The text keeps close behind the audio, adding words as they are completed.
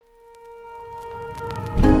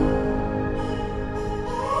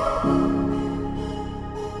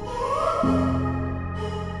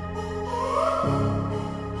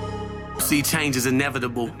believe change is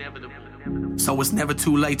inevitable. So it's never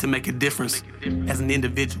too late to make a difference as an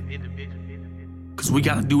individual. Cause we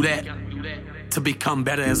gotta do that to become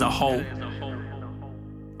better as a whole.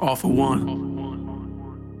 All for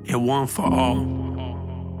one, and one for all.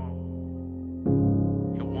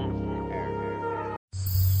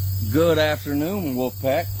 Good afternoon,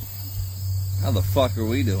 Wolfpack. How the fuck are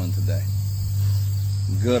we doing today?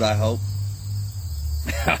 Good, I hope.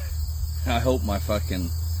 I hope my fucking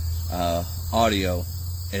audio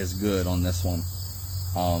is good on this one.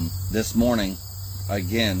 This morning,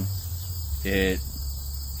 again,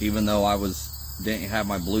 even though didn't have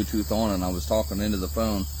my Bluetooth on and I was talking into the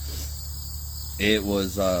phone, it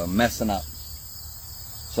was messing up.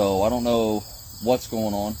 So I don't know what's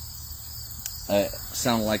going on. It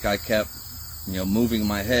sounded like I kept, moving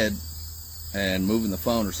my head and moving the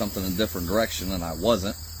phone or something in a different direction, and I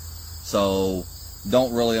wasn't. So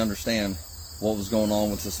don't really understand what was going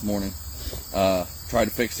on with this morning. Tried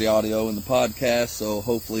to fix the audio in the podcast, so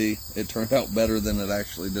hopefully it turned out better than it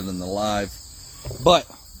actually did in the live. But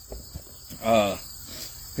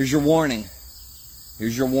here's your warning.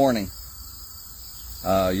 Here's your warning.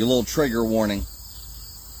 Your little trigger warning.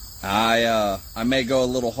 I may go a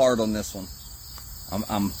little hard on this one.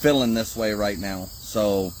 I'm feeling this way right now.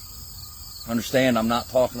 So understand, I'm not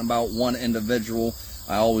talking about one individual.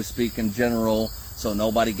 I always speak in general, so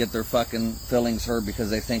nobody get their fucking feelings hurt because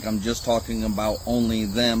they think I'm just talking about only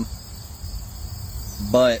them.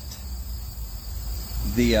 But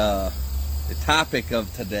the topic of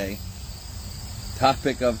today,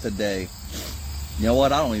 you know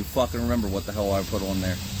what? I don't even fucking remember what the hell I put on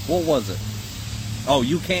there. What was it? Oh,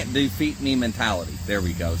 you can't defeat me mentality. There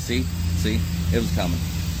we go. See? It was coming.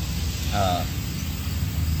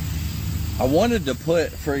 I wanted to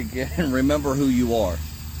put freaking remember who you are,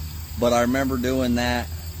 but I remember doing that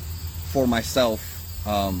for myself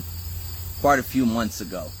quite a few months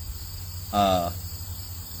ago.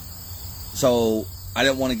 So I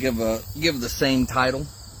didn't want to give the same title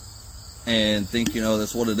and think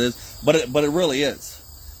that's what it is, but it really is.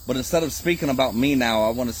 But instead of speaking about me now,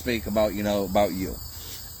 I want to speak about about you,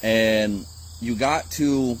 and you got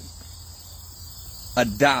to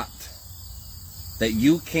adopt that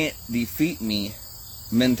you can't defeat me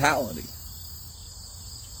mentality.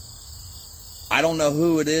 I don't know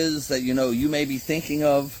who it is that you may be thinking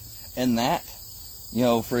of in that.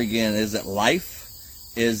 Friggin', is it life?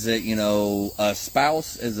 Is it a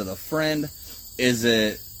spouse? Is it a friend? Is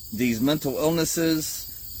it these mental illnesses?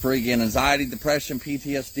 Friggin' anxiety, depression,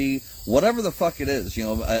 PTSD, whatever the fuck it is,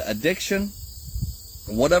 addiction,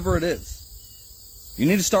 whatever it is. You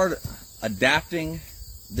need to start adapting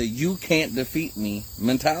the you can't defeat me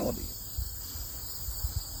mentality.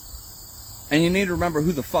 And you need to remember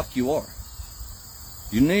who the fuck you are.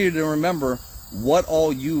 You need to remember what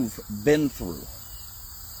all you've been through.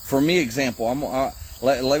 For me, example,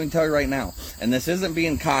 let me tell you right now, and this isn't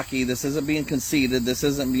being cocky, this isn't being conceited, this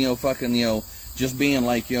isn't, just being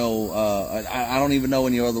like, I don't even know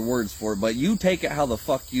any other words for it, but you take it how the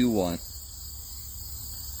fuck you want.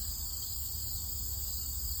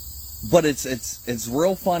 But it's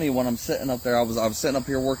real funny when I'm sitting up there. I was sitting up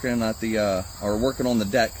here working at working on the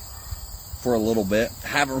deck for a little bit.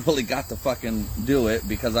 Haven't really got to fucking do it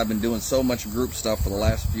because I've been doing so much group stuff for the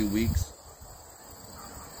last few weeks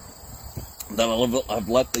that I've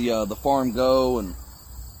let the farm go, and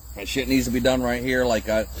shit needs to be done right here. Like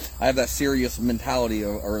I have that serious mentality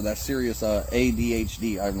or that serious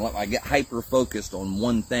ADHD. I get hyper focused on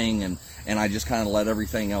one thing and I just kind of let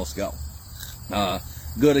everything else go.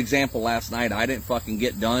 Good example, last night I didn't fucking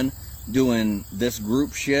get done doing this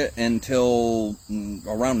group shit until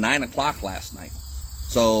around 9 o'clock last night.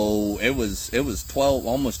 So it was 12,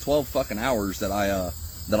 almost 12 fucking hours that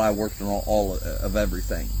I worked on all of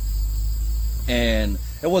everything. And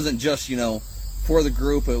it wasn't just, for the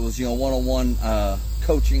group, it was, one-on-one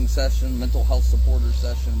coaching session, mental health supporter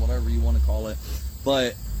session, whatever you want to call it.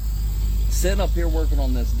 But sitting up here working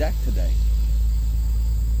on this deck today,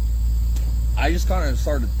 I just kind of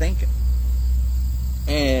started thinking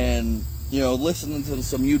and, listening to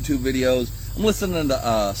some YouTube videos. I'm listening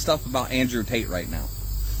to stuff about Andrew Tate right now.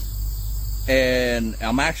 And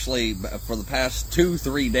I'm actually, for the past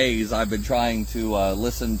 2-3 days, I've been trying to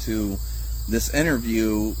listen to this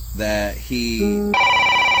interview that he...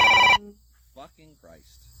 Fucking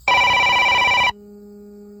Christ.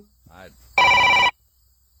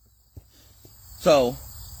 So,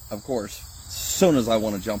 of course, as soon as I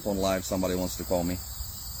want to jump on live, somebody wants to call me.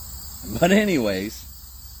 But anyways,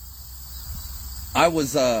 I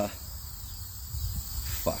was,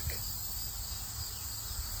 fuck.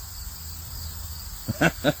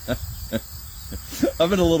 I've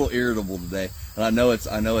been a little irritable today, and I know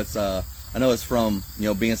it's from, you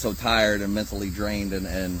know, being so tired and mentally drained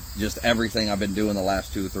and just everything I've been doing the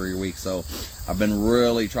last 2 or 3 weeks. So I've been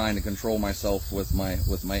really trying to control myself with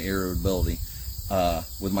my irritability,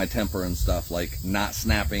 with my temper and stuff, like not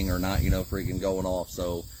snapping or not, you know, freaking going off.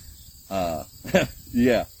 So,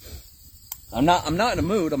 yeah, I'm not in a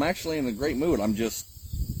mood. I'm actually in a great mood. I'm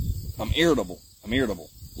irritable.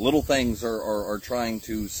 Little things are trying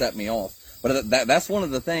to set me off. But that's one of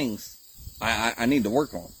the things I need to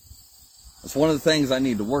work on. It's one of the things I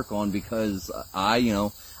need to work on, because I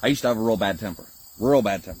used to have a real bad temper.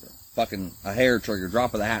 Fucking a hair trigger,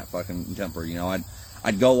 drop of the hat fucking temper. You know,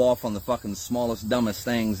 I'd go off on the fucking smallest, dumbest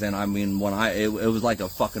things, and I mean, it was like a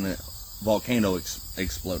fucking volcano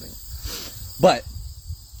exploding. But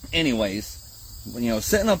anyways, you know,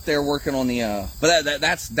 sitting up there working on the, but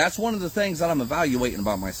that's one of the things that I'm evaluating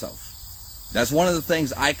about myself. That's one of the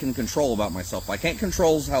things I can control about myself. I can't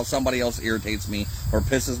control how somebody else irritates me or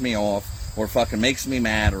pisses me off or fucking makes me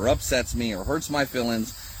mad or upsets me or hurts my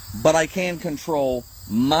feelings, but I can control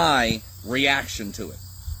my reaction to it.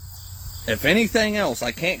 If anything else,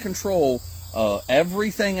 I can't control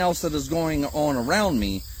everything else that is going on around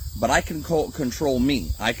me, but I can control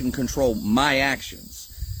me. I can control my actions.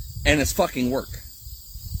 And it's fucking work.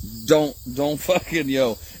 Don't fucking,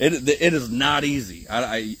 it is not easy.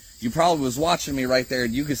 You probably was watching me right there,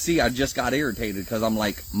 and you could see I just got irritated, because I'm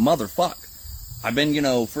like, motherfuck. I've been,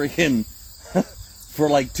 freaking, for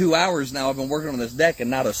like 2 hours now, I've been working on this deck,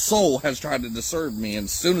 and not a soul has tried to disturb me, and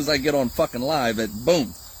as soon as I get on fucking live,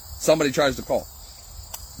 boom, somebody tries to call.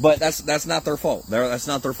 But that's not their fault. That's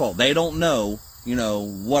not their fault. They don't know,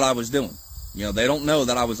 what I was doing. They don't know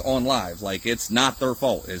that I was on live. Like, it's not their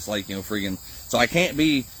fault. It's like, freaking, so I can't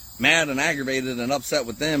be mad and aggravated and upset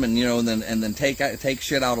with them, and and then take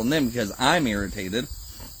shit out on them because I'm irritated.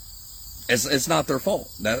 It's not their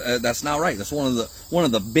fault. That's not right. That's one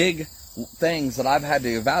of the big things that I've had to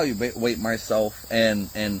evaluate myself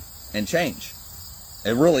and change.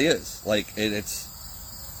 It really is. Like it's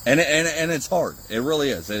hard. It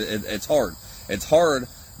really is. It's hard. It's hard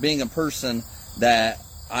being a person that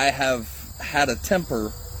I have had a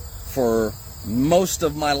temper for most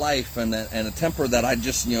of my life, and a temper that I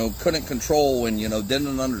just couldn't control and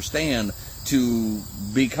didn't understand, to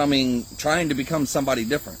trying to become somebody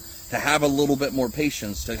different, to have a little bit more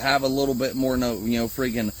patience, to have a little bit more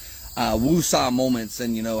friggin' woosah moments,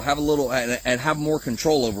 and have a little and have more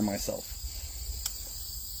control over myself.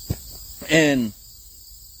 And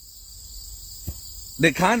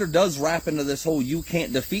that kind of does wrap into this whole "you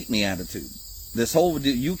can't defeat me" attitude, this whole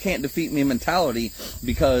 "you can't defeat me" mentality,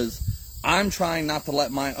 because I'm trying not to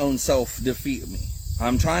let my own self defeat me.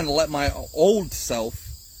 I'm trying to let my old self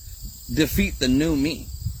defeat the new me.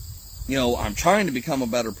 I'm trying to become a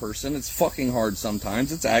better person. It's fucking hard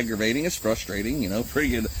sometimes. It's aggravating. It's frustrating.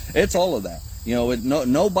 Friggin', it's all of that.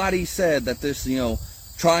 Nobody said that this,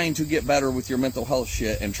 trying to get better with your mental health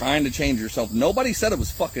shit and trying to change yourself, nobody said it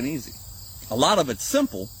was fucking easy. A lot of it's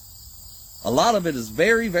simple. A lot of it is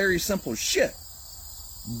very, very simple shit.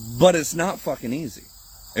 But it's not fucking easy.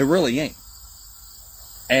 It really ain't.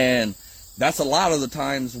 And that's a lot of the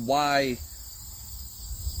times why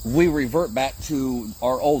we revert back to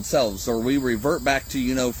our old selves, or we revert back to,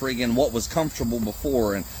 friggin' what was comfortable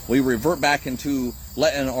before, and we revert back into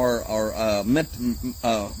letting our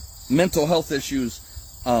mental health issues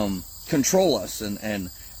control us and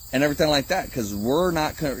everything like that, because we're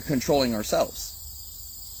not controlling ourselves.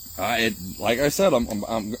 Like I said, I'm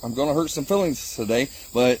going to hurt some feelings today,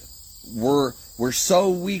 but we're so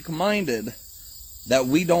weak-minded that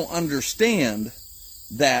we don't understand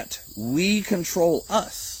that we control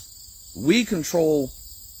us. We control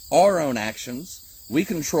our own actions. We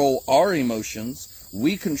control our emotions.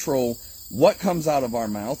 We control what comes out of our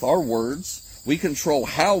mouth, our words. We control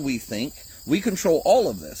how we think. We control all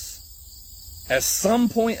of this. At some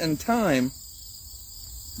point in time,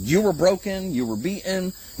 you were broken, you were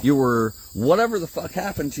beaten, you were whatever the fuck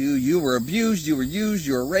happened to you. You were abused, you were used,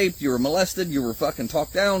 you were raped, you were molested, you were fucking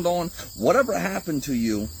talked down on. Whatever happened to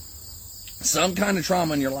you, some kind of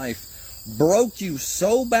trauma in your life broke you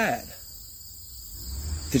so bad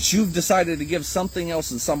that you've decided to give something else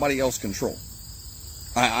and somebody else control.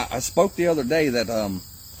 I spoke the other day that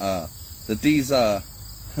I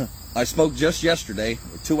spoke just yesterday,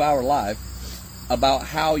 a 2-hour live, about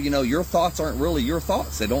how your thoughts aren't really your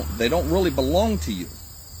thoughts. They don't really belong to you.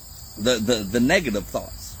 The negative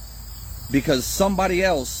thoughts, because somebody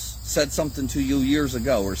else said something to you years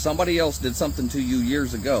ago, or somebody else did something to you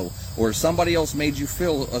years ago, or somebody else made you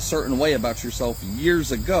feel a certain way about yourself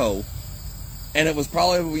years ago. And it was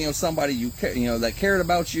probably, somebody that cared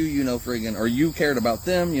about you, friggin', or you cared about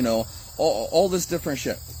them, all this different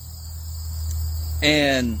shit.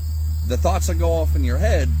 And the thoughts that go off in your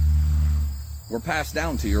head were passed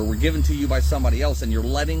down to you, or were given to you by somebody else, and you're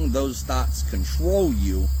letting those thoughts control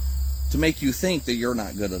you to make you think that you're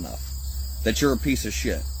not good enough, that you're a piece of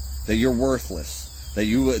shit, that you're worthless, that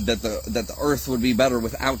the earth would be better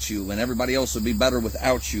without you, and everybody else would be better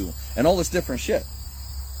without you, and all this different shit.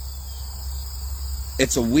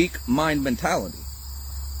 It's a weak mind mentality.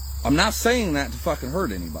 I'm not saying that to fucking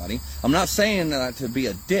hurt anybody. I'm not saying that to be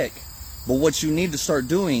a dick. But what you need to start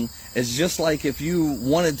doing is just like if you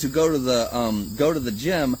wanted to go to the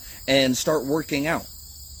gym and start working out.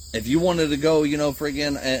 If you wanted to go,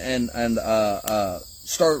 friggin' and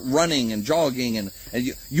start running and jogging, and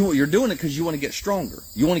you're doing it because you want to get stronger.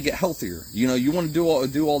 You want to get healthier. You want to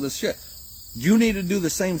do all this shit. You need to do the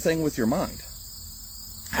same thing with your mind.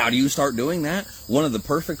 How do you start doing that? One of the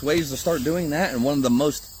perfect ways to start doing that, and one of the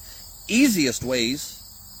most easiest ways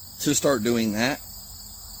to start doing that,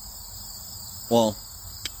 well,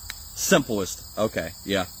 simplest. Okay,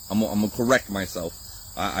 yeah, I'm gonna correct myself.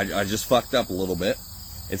 I just fucked up a little bit.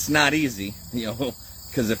 It's not easy,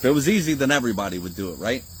 because if it was easy, then everybody would do it,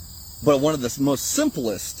 right? But one of the most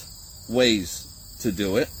simplest ways to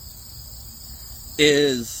do it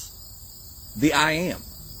is the I am.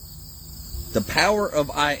 The power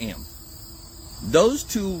of I am. Those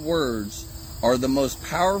two words are the most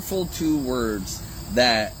powerful two words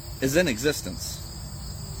that is in existence.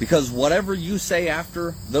 Because whatever you say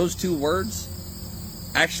after those two words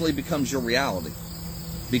actually becomes your reality.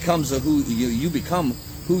 Becomes you become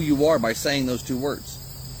who you are by saying those two words.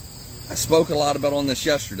 I spoke a lot about on this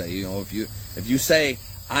yesterday. If you say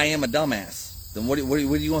I am a dumbass, then what do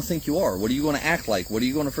you want to think you are? What are you going to act like? What are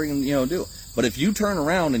you going to freaking do? But if you turn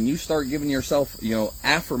around and you start giving yourself,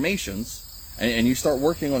 affirmations, and you start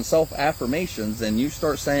working on self-affirmations, and you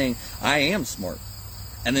start saying, I am smart,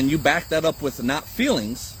 and then you back that up with not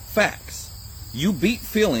feelings, facts. You beat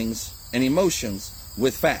feelings and emotions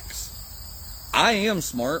with facts. I am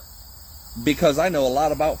smart because I know a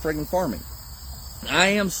lot about friggin' farming. I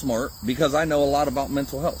am smart because I know a lot about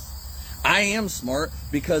mental health. I am smart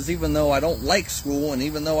because even though I don't like school, and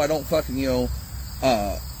even though I don't fucking,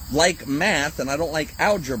 like math, and I don't like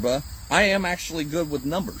algebra, I am actually good with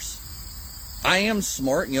numbers. I am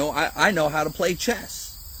smart, I know how to play chess.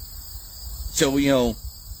 So,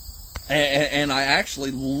 and I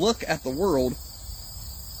actually look at the world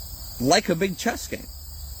like a big chess game.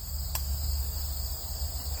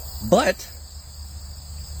 But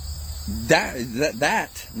that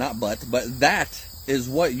is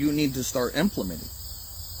what you need to start implementing.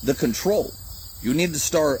 The control. You need to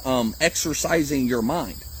start exercising your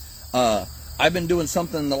mind. I've been doing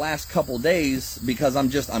something the last couple days because I'm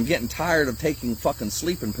getting tired of taking fucking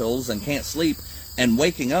sleeping pills and can't sleep and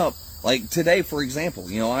waking up. Like today, for example,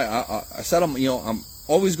 I said I'm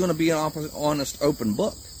always going to be an honest, open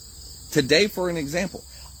book. Today, for an example,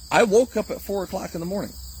 I woke up at 4 o'clock in the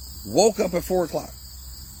morning. Woke up at 4 o'clock.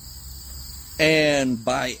 And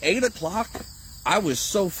by 8 o'clock, I was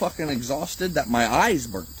so fucking exhausted that my eyes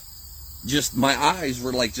burnt. My eyes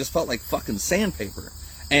were just felt like fucking sandpaper.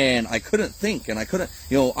 And I couldn't think, and I couldn't,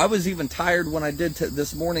 I was even tired when I did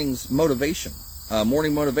this morning's motivation,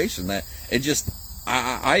 morning motivation, that it just,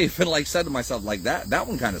 I even said to myself, that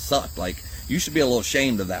one kind of sucked. You should be a little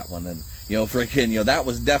ashamed of that one. And, freaking, that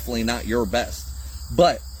was definitely not your best.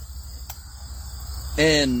 But,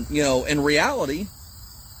 in reality,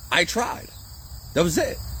 I tried. That was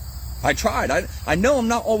it. I tried. I know I'm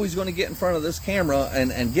not always going to get in front of this camera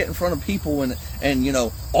and get in front of people and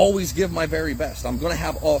always give my very best. I'm going to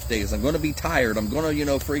have off days. I'm going to be tired. I'm going to,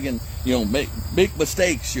 freaking, make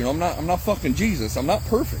mistakes. I'm not fucking Jesus. I'm not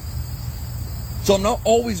perfect. So I'm not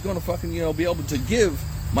always going to fucking, be able to give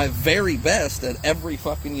my very best at every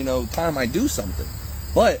fucking, time I do something.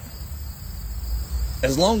 But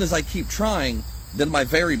as long as I keep trying, then my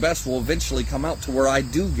very best will eventually come out to where I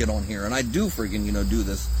do get on here and I do freaking,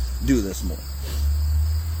 do this more.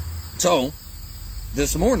 So,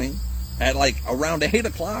 this morning, at around 8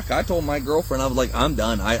 o'clock, I told my girlfriend, I was like, I'm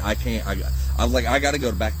done. I can't. I was like, I got to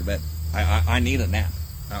go back to bed. I need a nap.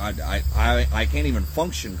 I can't even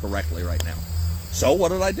function correctly right now. So, what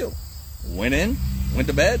did I do? Went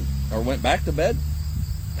to bed, or went back to bed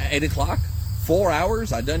at 8 o'clock. 4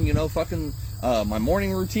 hours. I done, fucking my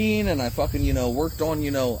morning routine, and I fucking, worked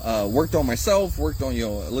on myself, worked on,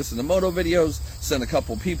 listen to moto videos, sent a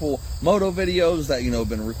couple people moto videos that, have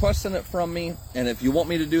been requesting it from me. And if you want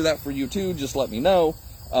me to do that for you too, just let me know.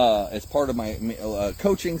 It's part of my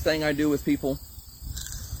coaching thing I do with people.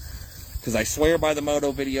 Because I swear by the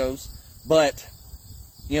moto videos. But,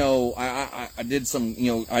 you know, I did some,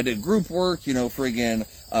 you know, I did group work, you know, friggin',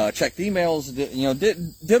 checked emails,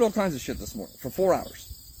 did all kinds of shit this morning for 4 hours.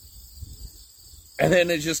 And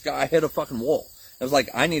then I hit a fucking wall. I was like,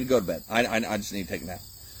 I need to go to bed. I just need to take a nap.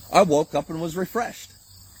 I woke up and was refreshed.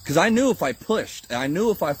 Because I knew if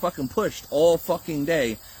I fucking pushed all fucking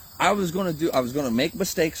day, I was going to make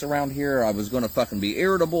mistakes around here. I was going to fucking be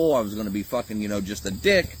irritable. I was going to be fucking, you know, just a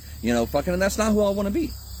dick, you know, fucking, and that's not who I want to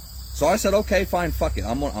be. So I said, okay, fine, fuck it.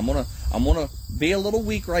 I'm gonna be a little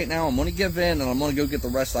weak right now. I'm gonna give in, and I'm gonna go get the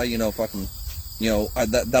rest I, you know, fucking, you know,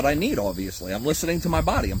 that I need. Obviously, I'm listening to my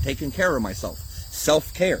body. I'm taking care of myself.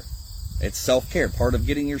 Self-care. It's self-care. Part of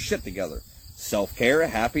getting your shit together. Self-care,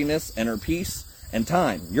 happiness, inner peace, and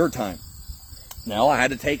time. Your time. Now I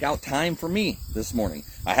had to take out time for me this morning.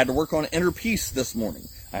 I had to work on inner peace this morning.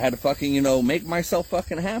 I had to fucking, you know, make myself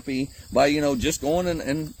fucking happy by, you know, just going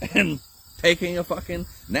and taking a fucking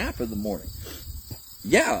nap in the morning.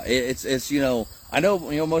 Yeah, it's, you know, I know,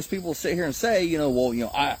 you know, most people sit here and say, you know, well, you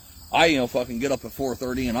know, I you know, fucking get up at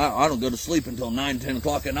 4:30 and I don't go to sleep until 9, 10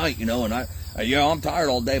 o'clock at night, you know, and I'm tired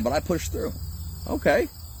all day, but I push through. Okay.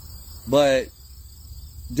 But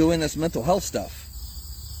doing this mental health stuff,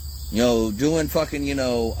 you know, doing fucking, you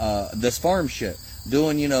know, this farm shit,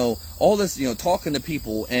 doing, you know, all this, you know, talking to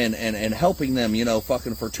people and helping them, you know,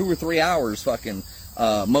 fucking for 2 or 3 hours, fucking,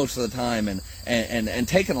 most of the time, and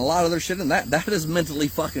taking a lot of their shit, and that is mentally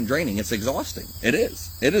fucking draining. It's exhausting. It is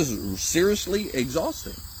seriously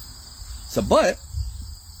exhausting. So, but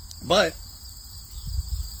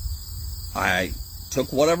I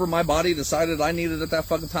took whatever my body decided I needed at that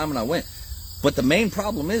fucking time, and I went. But the main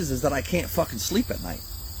problem is that I can't fucking sleep at night.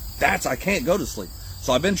 I can't go to sleep.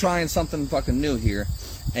 So I've been trying something fucking new here,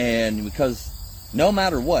 and because no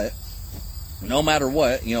matter what, you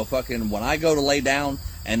know, fucking when I go to lay down,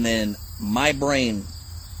 and then my brain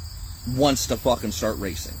wants to fucking start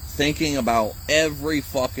racing, thinking about every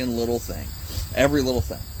fucking little thing.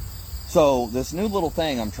 So this new little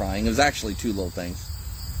thing I'm trying, is actually 2 little things.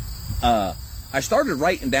 I started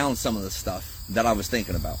writing down some of the stuff that I was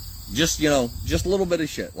thinking about. Just, you know, just a little bit of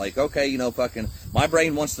shit. Like, okay, you know, fucking, my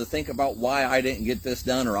brain wants to think about why I didn't get this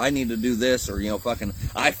done, or I need to do this, or, you know, fucking,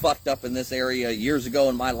 I fucked up in this area years ago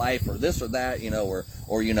in my life, or this or that, you know,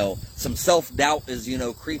 or you know, some self-doubt is, you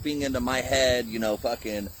know, creeping into my head, you know,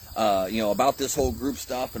 fucking, you know, about this whole group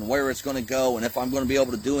stuff, and where it's going to go, and if I'm going to be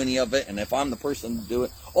able to do any of it, and if I'm the person to do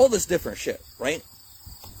it, all this different shit, right?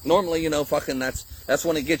 Normally, you know, fucking, that's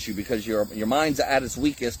when it gets you, because your mind's at its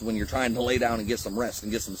weakest when you're trying to lay down and get some rest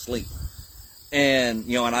and get some sleep. And,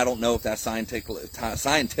 you know, and I don't know if that's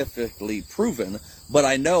scientifically proven, but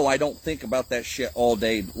I know I don't think about that shit all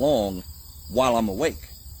day long while I'm awake.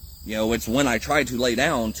 You know, it's when I try to lay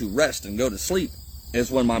down to rest and go to sleep is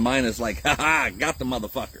when my mind is like, ha-ha, got the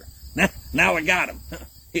motherfucker. Now I got him.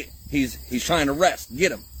 He's trying to rest.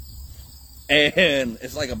 Get him. And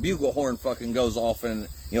it's like a bugle horn fucking goes off, and,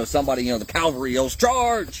 you know, somebody, you know, the cavalry yells,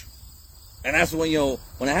 charge! And that's when, you know,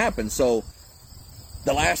 when it happens. So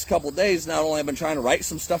the last couple of days, not only I've been trying to write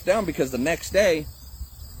some stuff down, because the next day,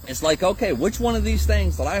 it's like, okay, which one of these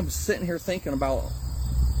things that I'm sitting here thinking about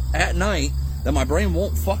at night that my brain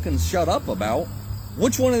won't fucking shut up about,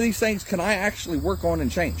 which one of these things can I actually work on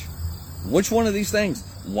and change? Which one of these things?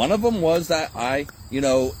 One of them was that I, you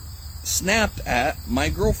know, snapped at my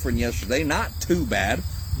girlfriend yesterday. Not too bad,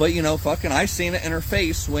 but, you know, fucking, I seen it in her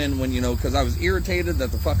face when you know, because I was irritated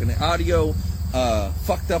that the fucking audio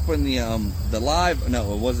fucked up in the live.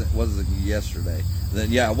 No, it wasn't yesterday.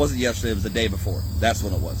 Yeah, it wasn't yesterday, it was the day before. That's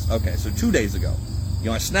when it was. Okay, so 2 days ago. You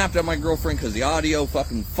know, I snapped at my girlfriend because the audio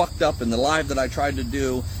fucking fucked up in the live that I tried to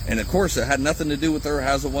do. And of course, it had nothing to do with her,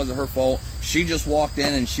 as it wasn't her fault. She just walked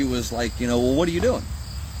in and she was like, you know, well, what are you doing?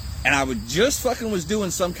 And I was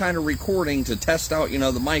doing some kind of recording to test out, you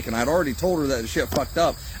know, the mic. And I'd already told her that the shit fucked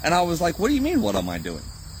up. And I was like, what do you mean, what am I doing?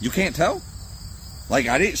 You can't tell? Like,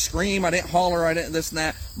 I didn't scream, I didn't holler, I didn't this and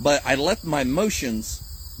that. But I let my emotions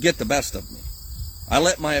get the best of me. I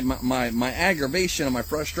let my aggravation and my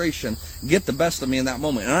frustration get the best of me in that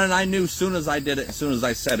moment. And I knew as soon as I did it, as soon as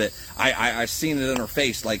I said it, I seen it in her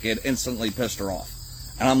face, like it instantly pissed her off.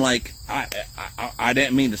 And I'm like, I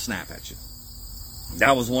didn't mean to snap at you.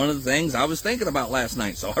 That was one of the things I was thinking about last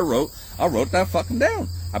night. So I wrote that fucking down.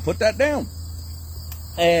 I put that down.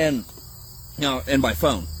 And, you know, in my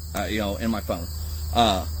phone, in my phone.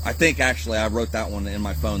 I think actually I wrote that one in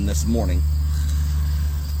my phone this morning.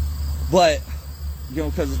 But, you know,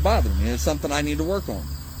 because it's bothering me. It's something I need to work on.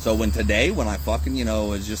 So when I fucking, you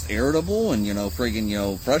know, is just irritable and, you know, friggin', you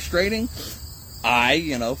know, frustrating, I,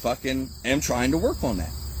 you know, fucking am trying to work on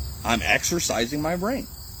that. I'm exercising my brain.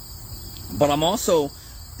 But I'm also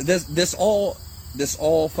this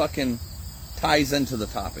all fucking ties into the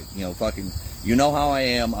topic. You know, fucking, you know how I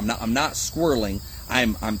am. I'm not squirreling.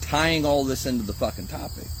 I'm tying all this into the fucking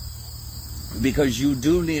topic. Because you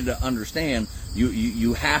do need to understand,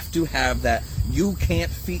 you have to have that you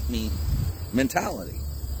can't feed me mentality.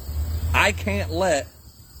 I can't let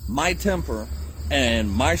my temper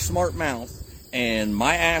and my smart mouth and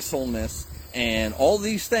my assholeness and all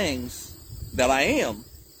these things that I am,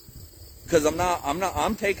 because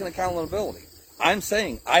I'm taking accountability. I'm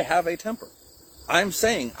saying I have a temper. I'm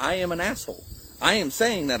saying I am an asshole. I am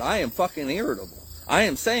saying that I am fucking irritable. I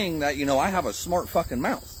am saying that, you know, I have a smart fucking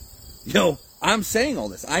mouth. You know, I'm saying all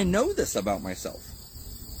this. I know this about myself.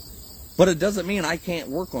 But it doesn't mean I can't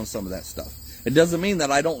work on some of that stuff. It doesn't mean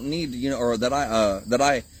that I don't need, you know, or that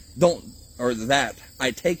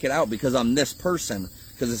I take it out because I'm this person.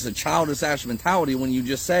 Because it's a childish ass mentality when you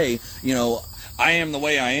just say, you know, I am the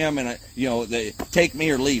way I am, and you know, they take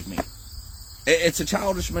me or leave me. It's a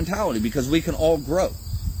childish mentality, because we can all grow.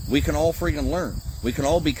 We can all freaking learn. We can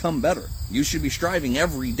all become better. You should be striving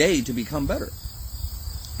every day to become better.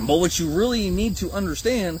 But what you really need to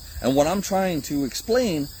understand, and what I'm trying to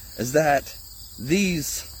explain, is that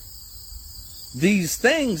these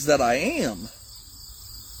things that I am,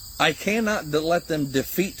 I cannot let them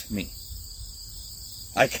defeat me.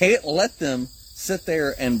 I can't let them sit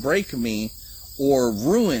there and break me or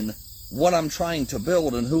ruin what I'm trying to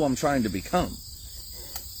build and who I'm trying to become.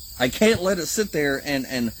 I can't let it sit there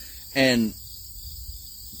and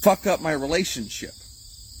fuck up my relationship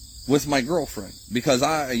with my girlfriend because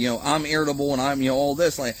I'm irritable and I'm, you know, all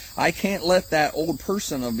this. Like, I can't let that old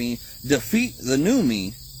person of me defeat the new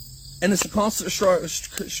me. And it's a constant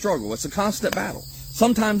struggle. It's a constant battle.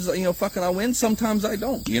 Sometimes, you know, fucking I win. Sometimes I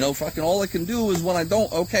don't. You know, fucking all I can do is when I don't,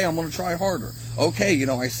 okay, I'm going to try harder. Okay, you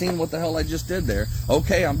know, I seen what the hell I just did there.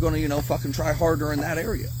 Okay, I'm going to, you know, fucking try harder in that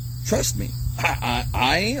area. Trust me.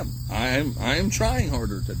 I am trying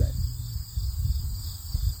harder today.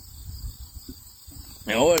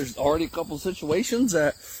 You know, there's already a couple situations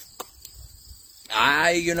that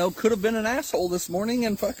I, you know, could have been an asshole this morning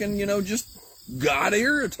and fucking, you know, just got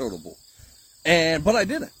irritable. But I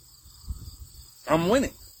didn't. I'm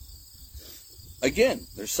winning. Again,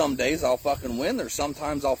 there's some days I'll fucking win, there's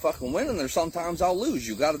sometimes I'll fucking win, and there's sometimes I'll lose.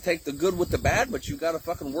 You gotta take the good with the bad, but you gotta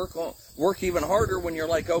fucking work even harder when you're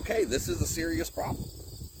like, okay, this is a serious problem.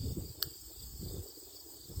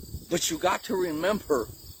 But you got to remember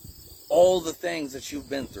all the things that you've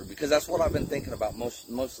been through, because that's what I've been thinking about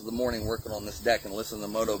most of the morning, working on this deck and listening to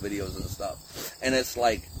moto videos and stuff. And it's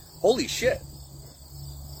like, holy shit.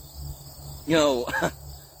 You know,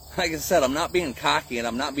 like I said, I'm not being cocky and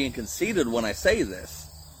I'm not being conceited when I say this,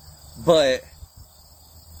 but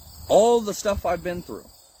all the stuff I've been through,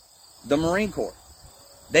 the Marine Corps,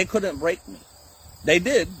 they couldn't break me. They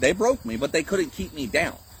did. They broke me, but they couldn't keep me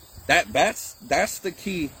down. That's the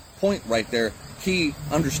key point right there. Key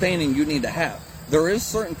understanding you need to have. There is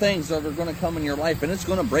certain things that are going to come in your life and it's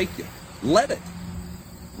going to break you. Let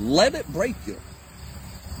it break you,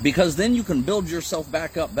 because then you can build yourself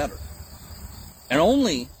back up better. And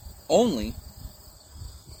only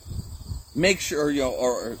make sure, you know,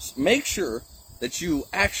 or make sure that you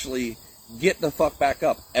actually get the fuck back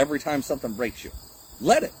up every time something breaks you.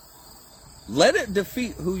 Let it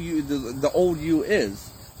defeat who you, the old you is.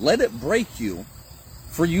 Let it break you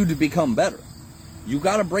for you to become better. You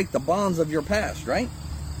got to break the bonds of your past, right?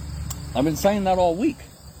 I've been saying that all week.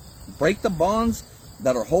 Break the bonds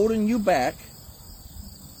that are holding you back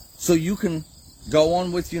so you can go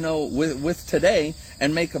on with, you know, with today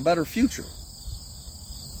and make a better future.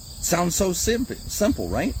 Sounds so simple,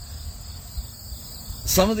 right?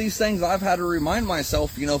 Some of these things I've had to remind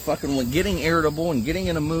myself, you know, fucking when getting irritable and getting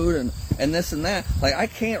in a mood and this and that. Like, I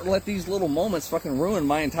can't let these little moments fucking ruin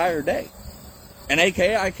my entire day. And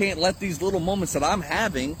AKA, I can't let these little moments that I'm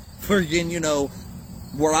having, friggin', you know,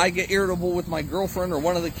 where I get irritable with my girlfriend or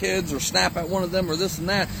one of the kids or snap at one of them or this and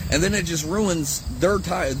that, and then it just ruins their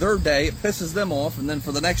day, it pisses them off, and then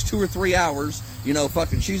for the next 2 or 3 hours, you know,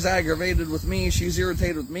 fucking she's aggravated with me, she's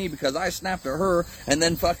irritated with me because I snapped at her, and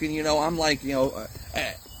then fucking, you know, I'm like, you know,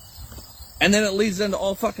 and then it leads into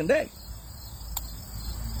all fucking day.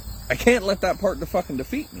 I can't let that part to fucking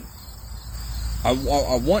defeat me. I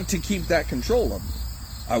want to keep that control of me.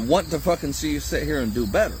 I want to fucking see you sit here and do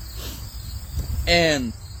better.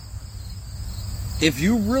 And if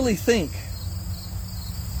you really think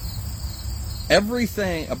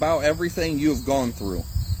everything you've gone through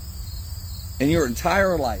in your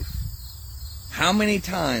entire life, how many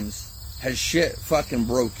times has shit fucking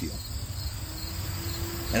broke you?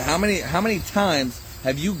 And how many times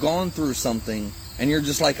have you gone through something And you're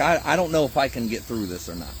just like, I don't know if I can get through this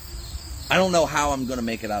or not. I don't know how I'm going to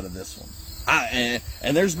make it out of this one.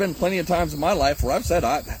 And there's been plenty of times in my life where I've said,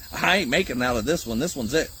 I ain't making it out of this one. This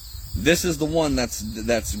one's it. This is the one that's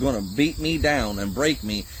going to beat me down and break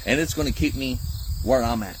me, and it's going to keep me where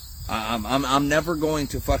I'm at. I'm never going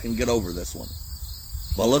to fucking get over this one.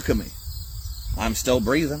 But look at me. I'm still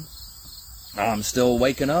breathing. I'm still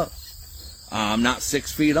waking up. I'm not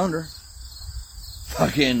 6 feet under.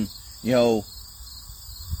 Fucking,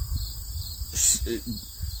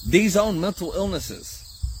 these own mental illnesses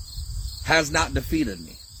has not defeated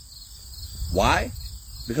me. Why?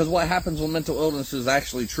 Because what happens when mental illnesses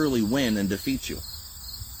actually truly win and defeat you?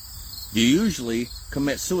 You usually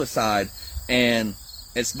commit suicide and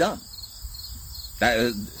it's done.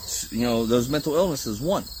 That, those mental illnesses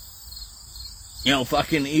won.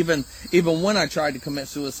 Fucking even when I tried to commit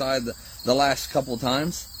suicide the last couple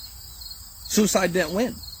times, suicide didn't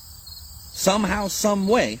win. Somehow, some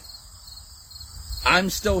way, I'm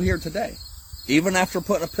still here today. Even after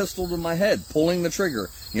putting a pistol to my head, pulling the trigger,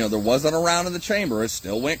 there wasn't a round in the chamber. It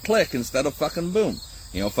still went click instead of fucking boom.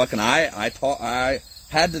 I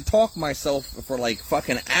had to talk myself for like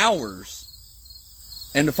fucking hours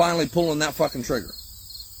into finally pulling that fucking trigger.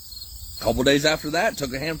 A couple days after that,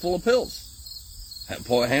 took a handful of pills.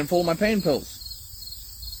 A handful of my pain pills.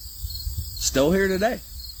 Still here today.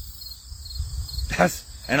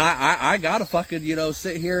 I gotta fucking,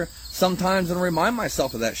 sit here sometimes and remind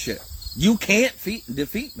myself of that shit. You can't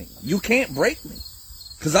defeat me. You can't break me.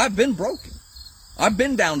 Because I've been broken. I've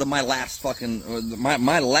been down to my last fucking,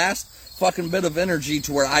 my last fucking bit of energy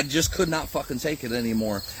to where I just could not fucking take it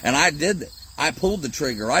anymore. And I did it. I pulled the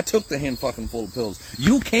trigger. I took the hand fucking full of pills.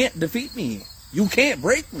 You can't defeat me. You can't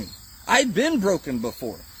break me. I've been broken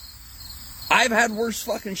before. I've had worse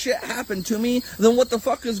fucking shit happen to me than what the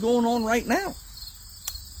fuck is going on right now.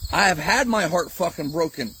 I have had my heart fucking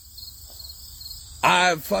broken.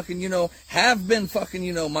 I've fucking, have been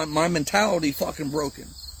fucking, my mentality fucking broken.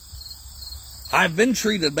 I've been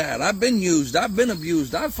treated bad. I've been used. I've been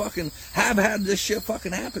abused. I fucking have had this shit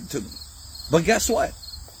fucking happen to me. But guess what?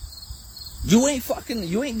 You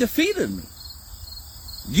ain't defeated me.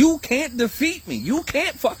 You can't defeat me. You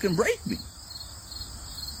can't fucking break me.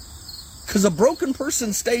 Because a broken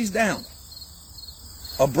person stays down.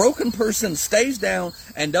 A broken person stays down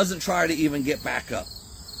and doesn't try to even get back up.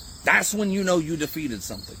 That's when you know you defeated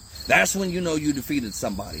something. That's when you know you defeated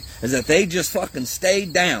somebody. Is that they just fucking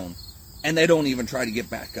stayed down and they don't even try to get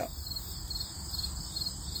back up.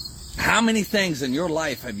 How many things in your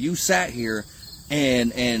life have you sat here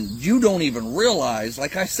and you don't even realize,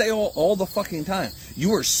 like I say all the fucking time,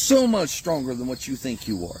 you are so much stronger than what you think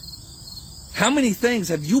you are. How many things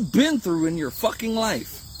have you been through in your fucking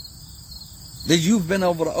life that you've been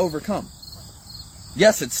able to overcome?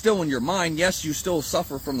 Yes, it's still in your mind. Yes, you still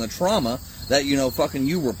suffer from the trauma that, fucking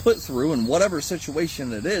you were put through in whatever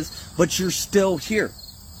situation it is, but you're still here.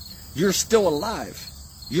 You're still alive.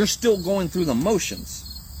 You're still going through the motions.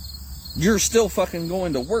 You're still fucking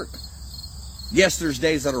going to work. Yes, there's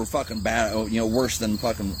days that are fucking bad, worse than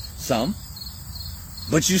fucking some,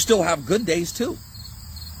 but you still have good days too.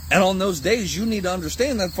 And on those days, you need to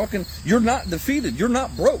understand that fucking, you're not defeated. You're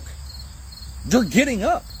not broke. You're getting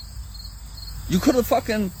up. You could have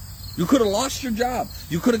lost your job.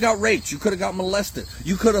 You could have got raped. You could have got molested.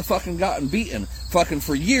 You could have fucking gotten beaten fucking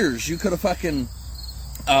for years. You could have fucking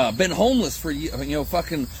been homeless for,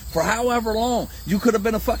 fucking for however long. You could have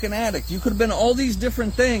been a fucking addict. You could have been all these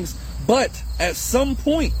different things. But at some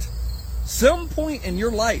point in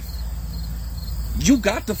your life, you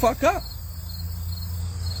got to fuck up.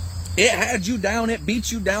 It had you down. It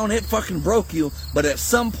beat you down. It fucking broke you. But at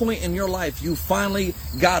some point in your life, you finally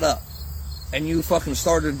got up. And you fucking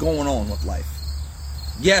started going on with life.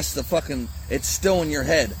 Yes, it's still in your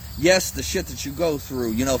head. Yes, the shit that you go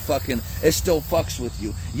through, it still fucks with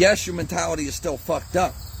you. Yes, your mentality is still fucked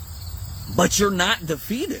up. But you're not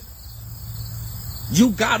defeated. You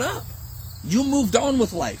got up. You moved on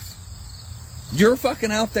with life. You're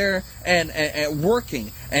fucking out there and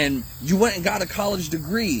working, and you went and got a college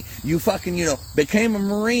degree. You fucking, became a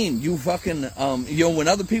Marine. You fucking, when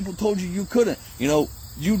other people told you couldn't,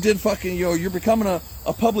 you did fucking, you're becoming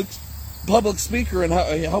a public speaker and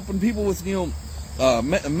helping people with, mental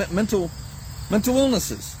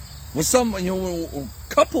illnesses. With some, a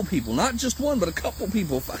couple people, not just one, but a couple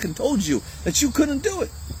people fucking told you that you couldn't do it.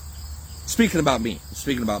 Speaking about me.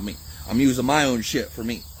 I'm using my own shit for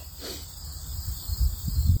me.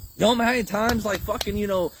 You know how many times, like,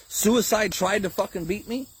 fucking, suicide tried to fucking beat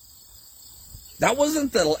me? That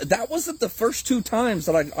wasn't the first two times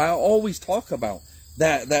that I always talk about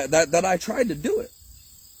that I tried to do it.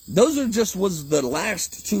 Those are just was the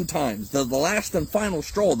last 2 times, the last and final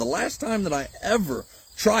straw, the last time that I ever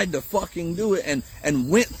tried to fucking do it and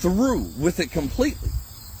went through with it completely.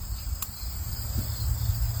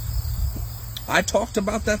 I talked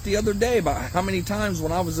about that the other day, about how many times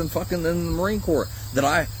when I was in the Marine Corps that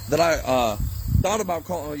I thought about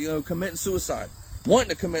committing suicide, wanting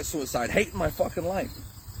to commit suicide, hating my fucking life.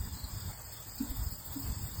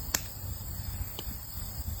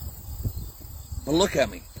 But look at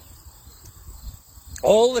me.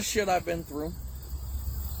 All the shit I've been through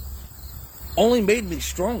only made me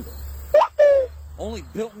stronger. Only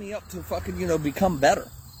built me up to fucking, become better.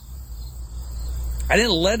 I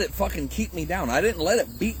didn't let it fucking keep me down. I didn't let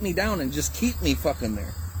it beat me down and just keep me fucking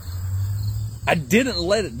there. I didn't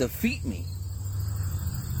let it defeat me.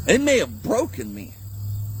 It may have broken me.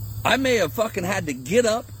 I may have fucking had to get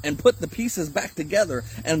up and put the pieces back together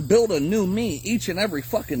and build a new me each and every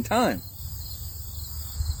fucking time.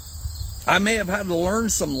 I may have had to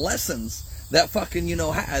learn some lessons that fucking,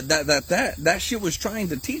 that shit was trying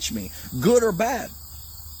to teach me, good or bad.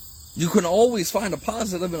 You can always find a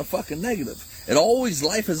positive and a fucking negative.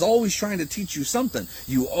 Life is always trying to teach you something.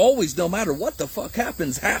 You always, no matter what the fuck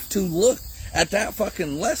happens, have to look at that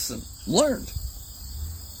fucking lesson learned.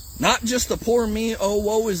 Not just the poor me, oh,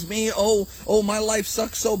 woe is me, oh, my life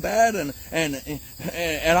sucks so bad, and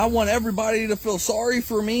I want everybody to feel sorry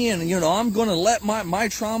for me, and, I'm going to let my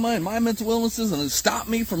trauma and my mental illnesses and stop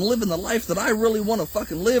me from living the life that I really want to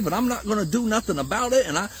fucking live, and I'm not going to do nothing about it,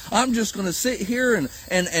 and I'm just going to sit here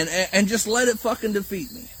and just let it fucking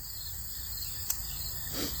defeat me.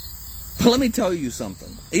 But let me tell you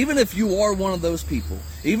something. Even if you are one of those people,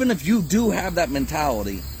 even if you do have that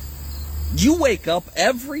mentality, you wake up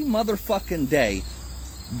every motherfucking day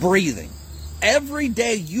breathing. Every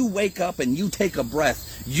day you wake up and you take a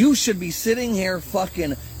breath, you should be sitting here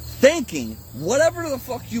fucking thinking whatever the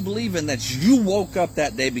fuck you believe in, that you woke up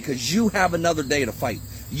that day because you have another day to fight.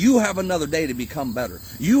 You have another day to become better.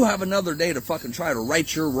 You have another day to fucking try to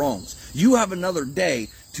right your wrongs. You have another day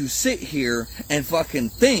to sit here and fucking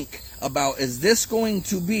think about, is this going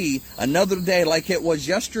to be another day like it was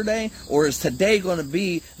yesterday, or is today going to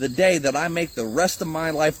be the day that I make the rest of my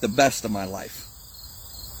life the best of my life?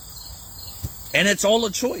 And it's all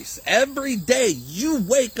a choice. Every day you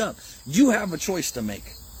wake up, you have a choice to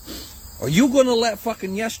make. Are you going to let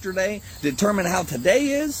fucking yesterday determine how today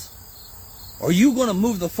is? Or are you going to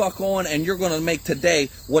move the fuck on and you're going to make today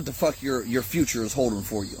what the fuck your future is holding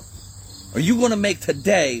for you? Are you going to make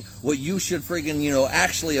today what you should friggin',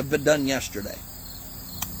 actually have been done yesterday?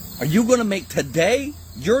 Are you going to make today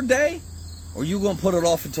your day? Or are you going to put it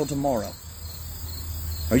off until tomorrow?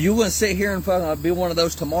 Are you going to sit here and fucking be one of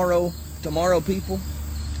those tomorrow people?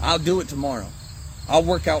 I'll do it tomorrow. I'll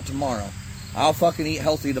work out tomorrow. I'll fucking eat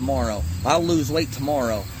healthy tomorrow. I'll lose weight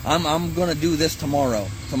tomorrow. I'm going to do this tomorrow.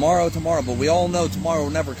 Tomorrow. But we all know tomorrow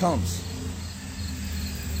never comes.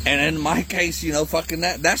 And in my case, fucking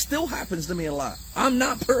that still happens to me a lot. I'm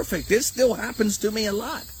not perfect. It still happens to me a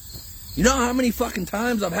lot. You know how many fucking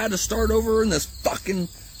times I've had to start over in this fucking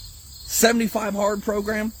 75 hard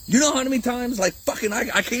program? You know how many times? Like fucking,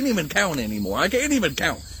 I can't even count anymore. I can't even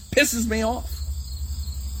count. Pisses me off.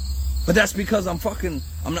 But that's because I'm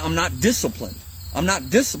not disciplined. I'm not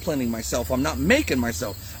disciplining myself. I'm not making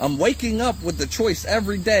myself. I'm waking up with the choice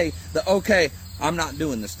every day that, okay, I'm not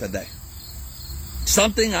doing this today.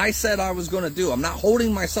 Something I said I was going to do. I'm not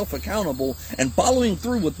holding myself accountable and following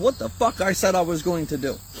through with what the fuck I said I was going to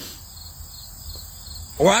do.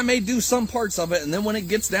 Or I may do some parts of it, and then when it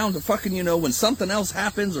gets down to fucking, when something else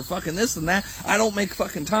happens or fucking this and that, I don't make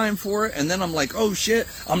fucking time for it, and then I'm like, oh shit,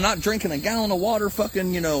 I'm not drinking a gallon of water,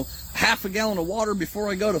 fucking, half a gallon of water before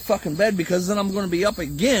I go to fucking bed, because then I'm going to be up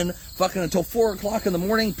again fucking until 4 o'clock in the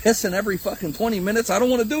morning, pissing every fucking 20 minutes. I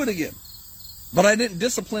don't want to do it again. But I didn't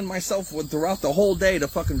discipline myself throughout the whole day to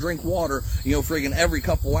fucking drink water, friggin' every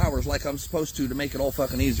couple hours like I'm supposed to make it all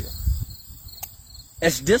fucking easier.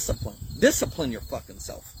 It's discipline. Discipline your fucking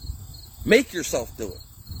self. Make yourself do it.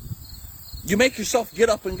 You make yourself get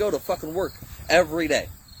up and go to fucking work every day.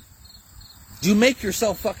 You make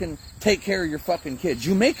yourself fucking take care of your fucking kids.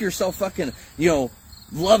 You make yourself fucking,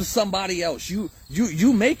 love somebody else. You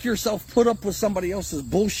make yourself put up with somebody else's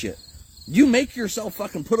bullshit. You make yourself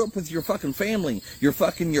fucking put up with your fucking family, your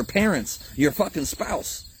parents, your fucking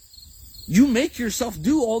spouse. You make yourself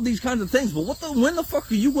do all these kinds of things, but when the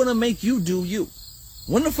fuck are you going to make you do you?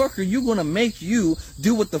 When the fuck are you going to make you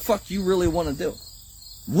do what the fuck you really want to do?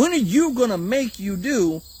 When are you going to make you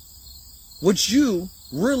do what you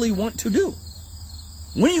really want to do?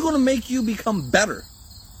 When are you going to make you become better?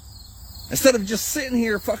 Instead of just sitting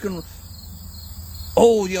here fucking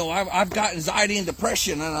oh, I've got anxiety and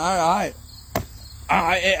depression, and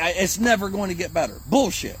it's never going to get better.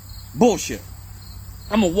 Bullshit.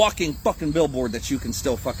 I'm a walking fucking billboard that you can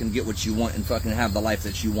still fucking get what you want and fucking have the life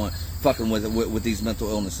that you want fucking with these mental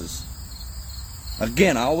illnesses.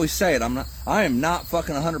 Again, I always say it, I am not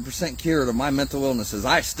fucking 100% cured of my mental illnesses.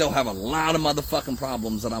 I still have a lot of motherfucking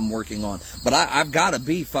problems that I'm working on. But I've got to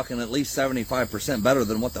be fucking at least 75% better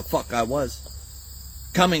than what the fuck I was.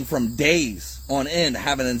 Coming from days on end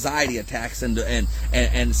having anxiety attacks and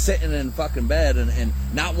sitting in fucking bed and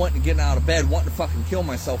not wanting to get out of bed, wanting to fucking kill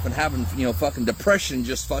myself and having, fucking depression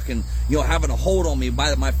just fucking, having a hold on me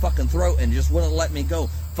by my fucking throat and just wouldn't let me go.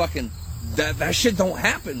 Fucking, that shit don't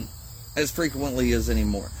happen as frequently as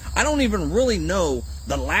anymore. I don't even really know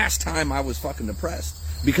the last time I was fucking depressed,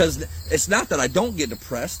 because it's not that I don't get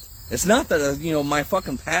depressed. It's not that, my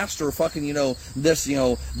fucking past or fucking, this,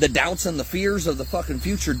 the doubts and the fears of the fucking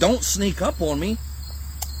future don't sneak up on me.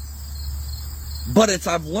 But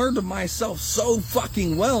I've learned of myself so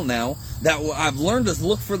fucking well now that I've learned to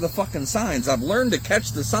look for the fucking signs. I've learned to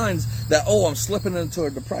catch the signs that, I'm slipping into a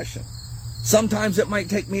depression. Sometimes it might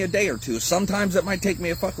take me a day or two. Sometimes it might take me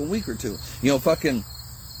a fucking week or two.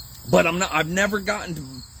 But I've never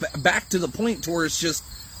gotten back to the point to where it's just,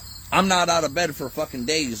 I'm not out of bed for fucking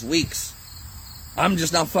days, weeks. I'm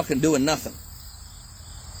just not fucking doing nothing.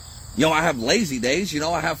 I have lazy days,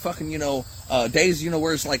 I have fucking, days,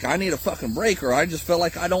 where it's like I need a fucking break, or I just feel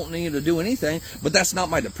like I don't need to do anything, but that's not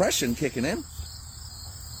my depression kicking in.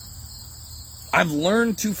 I've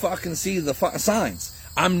learned to fucking see the signs.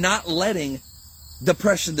 I'm not letting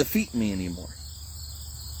depression defeat me anymore.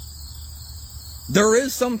 There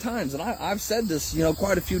is sometimes, and I've said this,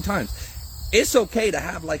 quite a few times, it's okay to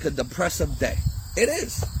have like a depressive day. It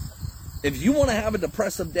is. If you want to have a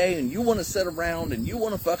depressive day and you want to sit around and you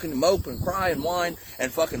want to fucking mope and cry and whine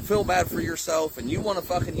and fucking feel bad for yourself and you want to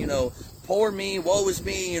fucking, poor me, woe is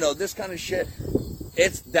me, this kind of shit,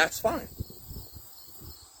 that's fine.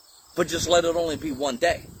 But just let it only be one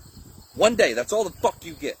day. One day, that's all the fuck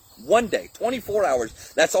you get. One day, 24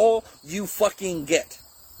 hours, that's all you fucking get.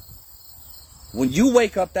 When you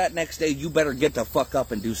wake up that next day, you better get the fuck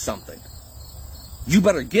up and do something. You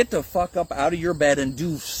better get the fuck up out of your bed and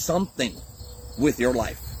do something with your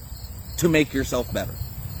life to make yourself better.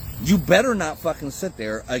 You better not fucking sit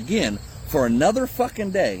there again for another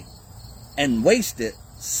fucking day and waste it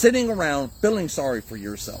sitting around feeling sorry for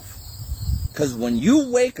yourself. Because when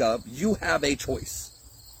you wake up, you have a choice.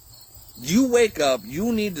 You wake up,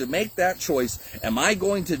 you need to make that choice. Am I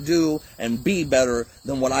going to do and be better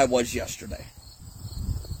than what I was yesterday?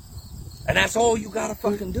 And that's all you gotta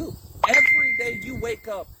fucking do. Every day you wake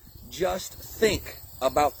up, just think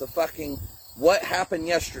about the fucking what happened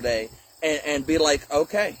yesterday and be like,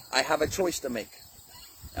 okay, I have a choice to make.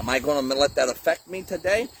 Am I going to let that affect me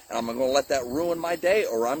today? And am I going to let that ruin my day?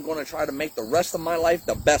 Or I'm going to try to make the rest of my life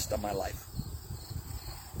the best of my life?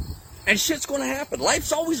 And shit's going to happen.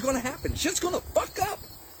 Life's always going to happen. Shit's going to fuck up.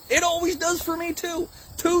 It always does for me too.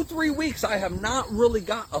 2-3 weeks I have not really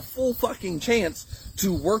got a full fucking chance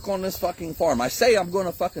to work on this fucking farm. I say I'm going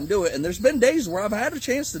to fucking do it, and there's been days where I've had a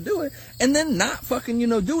chance to do it and then not fucking,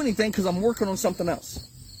 do anything because I'm working on something else.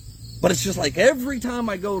 But it's just like every time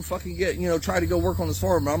I go fucking try to go work on this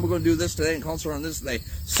farm, I'm going to do this today and concentrate on this today,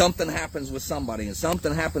 something happens with somebody, and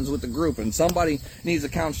something happens with the group, and somebody needs a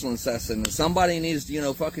counseling session, and somebody needs,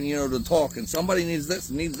 to talk, and somebody needs this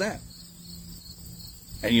and needs that.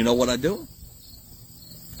 And you know what I do?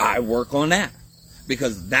 I work on that.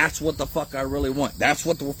 Because that's what the fuck I really want. That's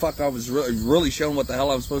what the fuck I was really showing what the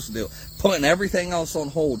hell I was supposed to do. Putting everything else on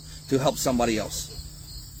hold to help somebody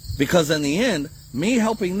else. Because in the end, me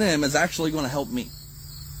helping them is actually going to help me.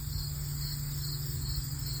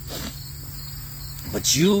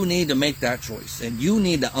 But you need to make that choice. And you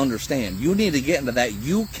need to understand. You need to get into that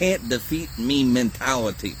you can't defeat me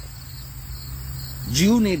mentality.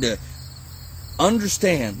 You need to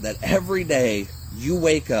understand that every day you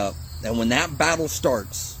wake up, and when that battle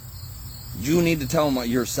starts, you need to tell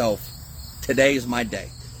yourself, today is my day.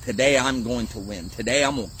 Today I'm going to win. Today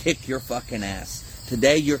I'm going to kick your fucking ass.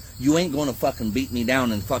 Today you ain't going to fucking beat me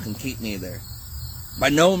down and fucking keep me there. By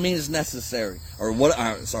no means necessary. Or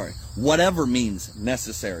whatever means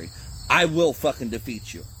necessary. I will fucking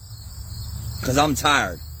defeat you. Because I'm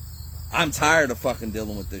tired. I'm tired of fucking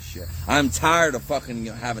dealing with this shit. I'm tired of fucking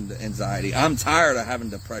having anxiety. I'm tired of having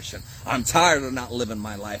depression. I'm tired of not living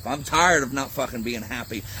my life. I'm tired of not fucking being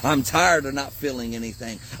happy. I'm tired of not feeling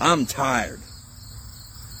anything. I'm tired.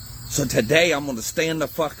 So today I'm going to stand the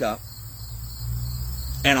fuck up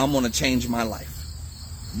and I'm going to change my life.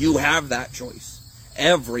 You have that choice.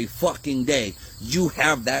 Every fucking day you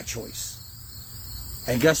have that choice.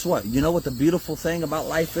 And guess what? You know what the beautiful thing about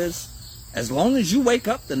life is? As long as you wake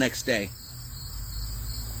up the next day,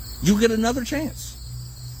 you get another chance.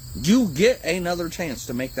 You get another chance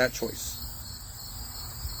to make that choice.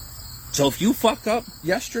 So if you fucked up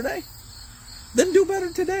yesterday, then do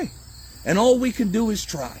better today. And all we can do is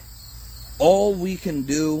try. All we can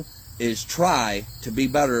do is try to be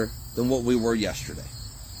better than what we were yesterday.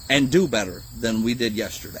 And do better than we did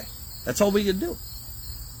yesterday. That's all we can do.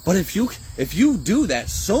 But if you do that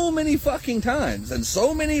so many fucking times and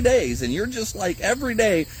so many days, and you're just like, every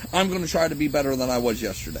day I'm going to try to be better than I was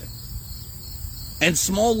yesterday. And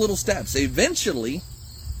small little steps. Eventually,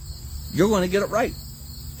 you're going to get it right.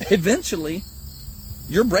 Eventually,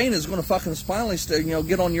 your brain is going to fucking finally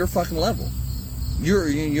get on your fucking level.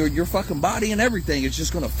 Your fucking body and everything is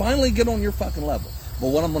just going to finally get on your fucking level. But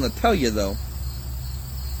what I'm going to tell you though,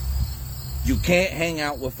 you can't hang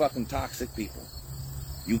out with fucking toxic people.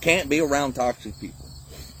 You can't be around toxic people.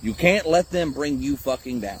 You can't let them bring you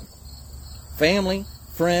fucking down. Family,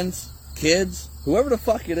 friends, kids, whoever the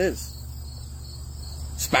fuck it is.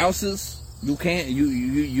 Spouses, you can't.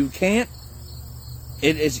 You can't.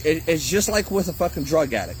 It's just like with a fucking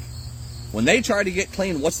drug addict. When they try to get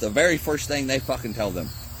clean, what's the very first thing they fucking tell them?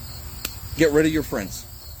 Get rid of your friends.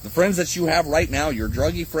 The friends that you have right now, your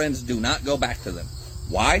druggy friends, do not go back to them.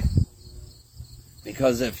 Why?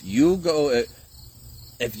 Because if you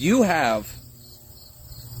have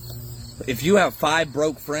 5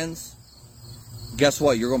 broke friends, guess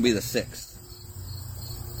what? You're going to be the 6th.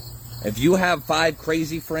 If you have 5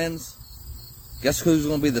 crazy friends, guess who's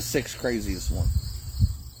going to be the 6th craziest one?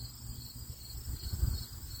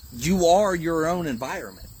 You are your own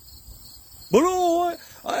environment. But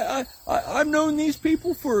I've known these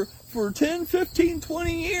people for 10, 15,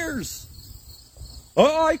 20 years.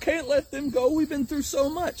 Oh, I can't let them go. We've been through so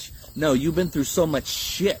much. No, you've been through so much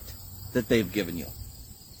shit that they've given you.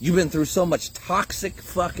 You've been through so much toxic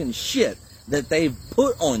fucking shit that they've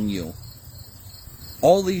put on you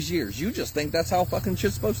all these years. You just think that's how fucking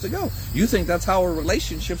shit's supposed to go. You think that's how a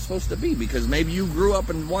relationship's supposed to be because maybe you grew up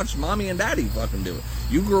and watched mommy and daddy fucking do it.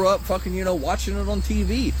 You grew up fucking, watching it on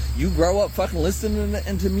TV. You grow up fucking listening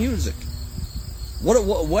into music.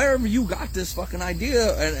 Wherever you got this fucking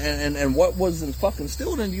idea and what was fucking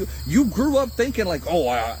instilled in you, you grew up thinking like, oh,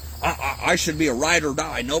 I should be a ride or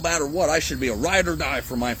die. No matter what, I should be a ride or die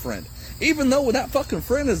for my friend. Even though that fucking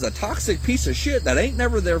friend is a toxic piece of shit that ain't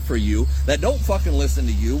never there for you, that don't fucking listen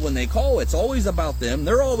to you. When they call, it's always about them.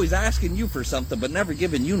 They're always asking you for something, but never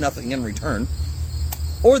giving you nothing in return.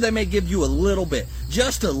 Or they may give you a little bit.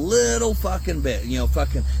 Just a little fucking bit.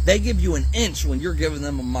 They give you an inch when you're giving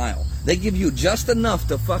them a mile. They give you just enough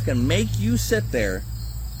to fucking make you sit there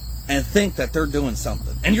and think that they're doing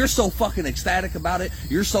something. And you're so fucking ecstatic about it.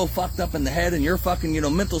 You're so fucked up in the head and your fucking,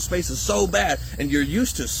 mental space is so bad. And you're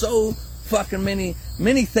used to so fucking many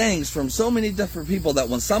things from so many different people that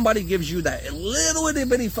when somebody gives you that little itty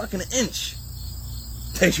bitty fucking inch,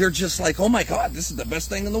 that you're just like, oh my God, this is the best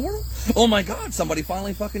thing in the world. Oh my God, somebody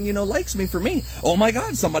finally fucking, likes me for me. Oh my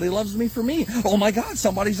God, somebody loves me for me. Oh my God,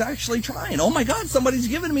 somebody's actually trying. Oh my God, somebody's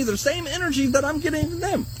giving me the same energy that I'm getting to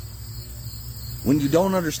them. When you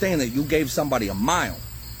don't understand that you gave somebody a mile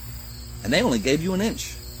and they only gave you an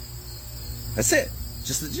inch. That's it.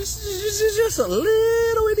 Just a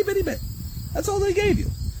little itty bitty bit. That's all they gave you.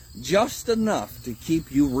 Just enough to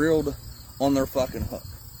keep you reeled on their fucking hook.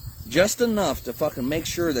 Just enough to fucking make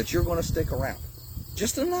sure that you're going to stick around.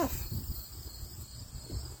 Just enough.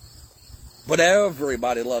 But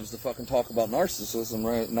everybody loves to fucking talk about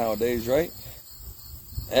narcissism nowadays, right?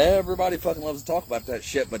 Everybody fucking loves to talk about that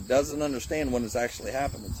shit, but doesn't understand when it's actually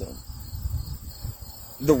happening to them.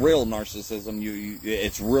 The real narcissism,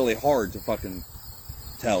 it's really hard to fucking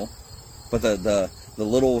tell. But the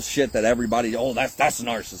little shit that everybody, that's a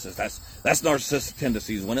narcissist. That's narcissistic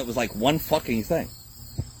tendencies, when it was like one fucking thing.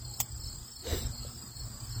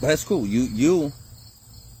 But that's cool. You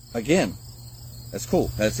again, that's cool.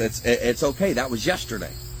 It's okay. That was yesterday.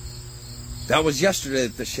 That was yesterday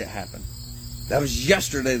that this shit happened. That was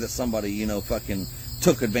yesterday that somebody, fucking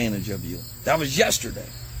took advantage of you. That was yesterday.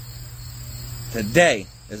 Today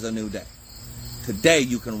is a new day. Today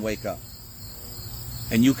you can wake up.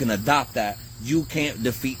 And you can adopt that you can't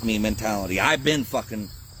defeat me mentality. I've been fucking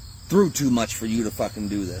through too much for you to fucking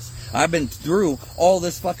do this. I've been through all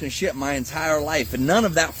this fucking shit my entire life, and none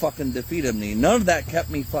of that fucking defeated me. None of that kept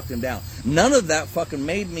me fucking down. None of that fucking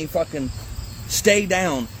made me fucking stay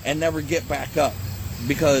down and never get back up.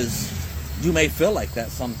 Because you may feel like that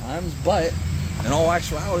sometimes, but in all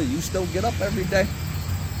actuality, you still get up every day.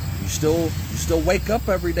 You still wake up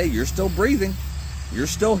every day. You're still breathing. You're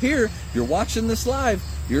still here. You're watching this live.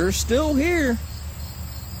 You're still here.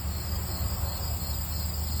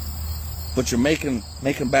 but you're making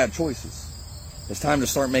bad choices. It's time to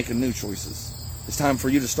start making new choices. It's time for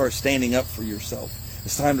you to start standing up for yourself.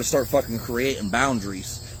 It's time to start fucking creating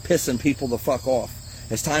boundaries, pissing people the fuck off.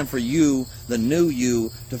 It's time for you, the new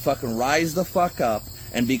you, to fucking rise the fuck up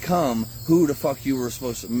and become who the fuck you were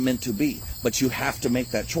meant to be. But you have to make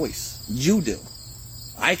that choice. You do.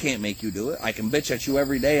 I can't make you do it. I can bitch at you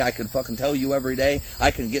every day. I can fucking tell you every day.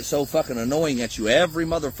 I can get so fucking annoying at you every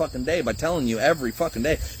motherfucking day by telling you every fucking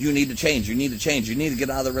day, you need to change, you need to change, you need to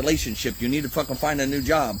get out of the relationship, you need to fucking find a new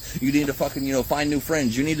job, you need to fucking, find new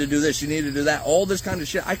friends, you need to do this, you need to do that, all this kind of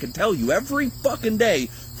shit. I can tell you every fucking day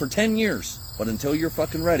for 10 years. But until you're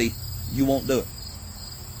fucking ready, you won't do it.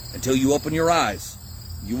 Until you open your eyes,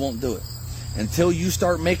 you won't do it. Until you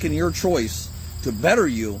start making your choice to better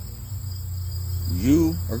you,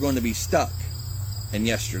 you are going to be stuck in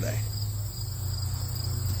yesterday.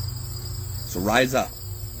 So rise up.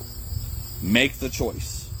 Make the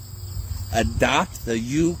choice. Adopt the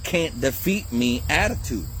you can't defeat me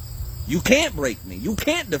attitude. You can't break me. You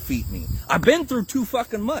can't defeat me. I've been through too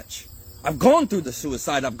fucking much. I've gone through the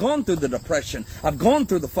suicide. I've gone through the depression. I've gone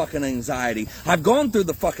through the fucking anxiety. I've gone through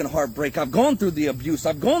the fucking heartbreak. I've gone through the abuse.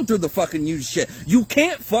 I've gone through the fucking used shit. You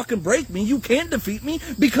can't fucking break me. You can't defeat me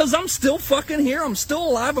because I'm still fucking here. I'm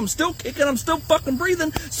still alive. I'm still kicking. I'm still fucking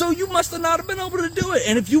breathing. So you must have not have been able to do it.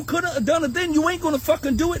 And if you couldn't have done it then, you ain't going to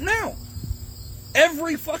fucking do it now.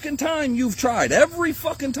 Every fucking time you've tried, every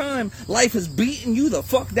fucking time life has beaten you the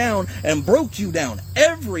fuck down and broke you down,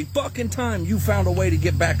 every fucking time you found a way to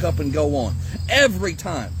get back up and go on. Every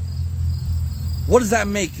time. What does that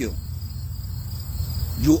make you?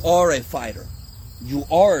 You are a fighter. You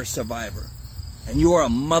are a survivor. And you are a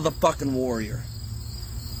motherfucking warrior.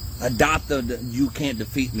 Adopt the you can't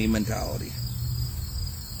defeat me mentality.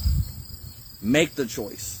 Make the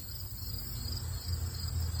choice.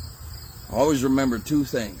 Always remember two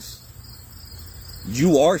things.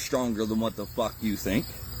 You are stronger than what the fuck you think.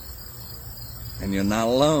 And you're not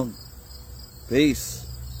alone. Peace.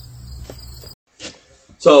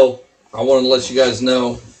 So, I wanted to let you guys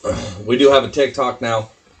know, we do have a TikTok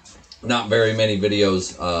now. Not very many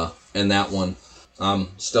videos in that one.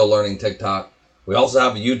 I'm still learning TikTok. We also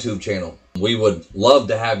have a YouTube channel. We would love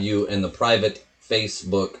to have you in the private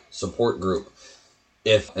Facebook support group.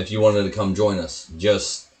 If you wanted to come join us,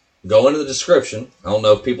 just go into the description. I don't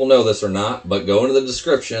know if people know this or not, but go into the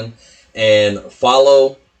description and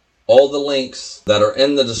follow all the links that are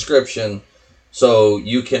in the description so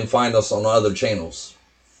you can find us on other channels.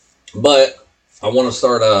 But I want to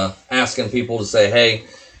start asking people to say, hey,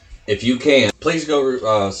 if you can, please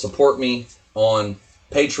go support me on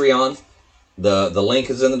Patreon. The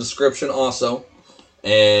link is in the description also.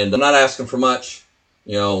 And I'm not asking for much.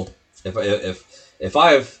 If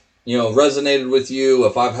I've resonated with you,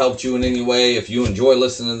 if I've helped you in any way, if you enjoy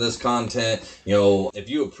listening to this content, if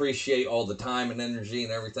you appreciate all the time and energy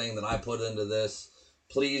and everything that I put into this,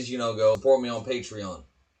 please, go support me on Patreon.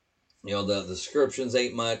 The subscriptions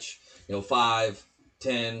ain't much, $5,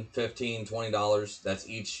 $10, $15, $20. That's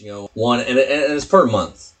each, one, and it's per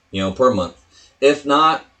month, per month. If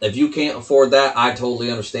not, if you can't afford that, I totally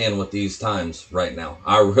understand with these times right now.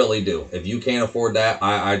 I really do. If you can't afford that,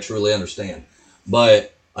 I truly understand.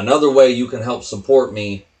 But another way you can help support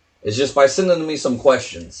me is just by sending me some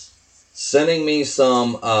questions, sending me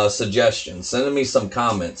some suggestions, sending me some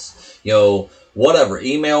comments, whatever.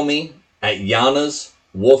 Email me at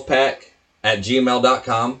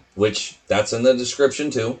yanaswolfpack@gmail.com, which that's in the description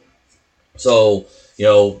too. So,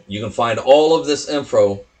 you can find all of this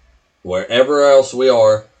info wherever else we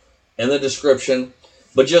are in the description.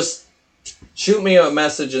 But just shoot me a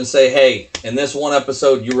message and say, hey, in this one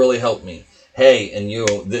episode, you really helped me. Hey, and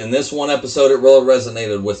in this one episode, it really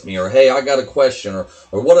resonated with me. Or, hey, I got a question, or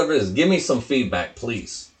whatever it is. Give me some feedback,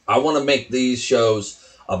 please. I want to make these shows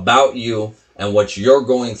about you and what you're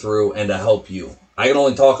going through and to help you. I can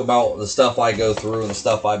only talk about the stuff I go through and the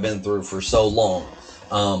stuff I've been through for so long.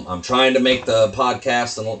 I'm trying to make the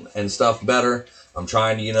podcast and stuff better. I'm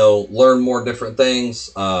trying to, learn more different things.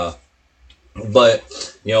 But,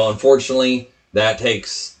 unfortunately, that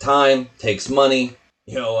takes time, takes money.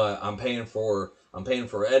 I'm paying for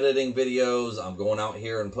editing videos. I'm going out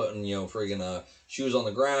here and putting, friggin' shoes on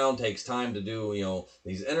the ground. Takes time to do,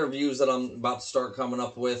 these interviews that I'm about to start coming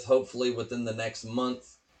up with, hopefully within the next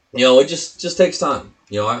month. It just takes time.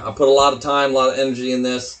 I put a lot of time, a lot of energy in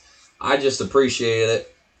this. I just appreciate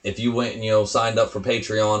it. If you went and, signed up for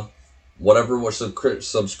Patreon, whatever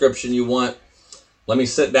subscription you want, let me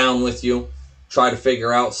sit down with you, try to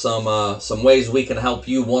figure out some ways we can help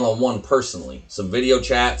you one-on-one personally. Some video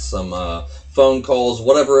chats, some phone calls,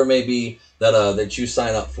 whatever it may be that you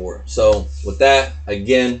sign up for. So with that,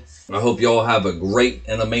 again, I hope you all have a great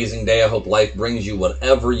and amazing day. I hope life brings you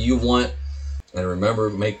whatever you want. And remember,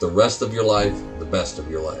 make the rest of your life the best of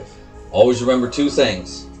your life. Always remember two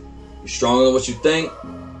things. You're stronger than what you think,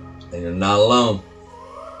 and you're not alone.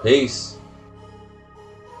 Peace.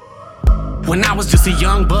 When I was just a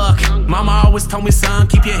young buck, mama always told me, son,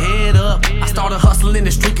 keep your head up. I started hustling in the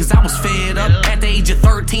street cause I was fed up. At the age of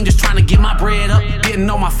 13, just trying to get my bread up. Didn't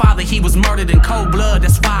know my father, he was murdered in cold blood.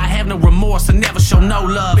 That's why I have no remorse and never show no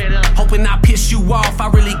love. Hoping I piss you off, I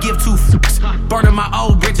really give two fucks. Burning my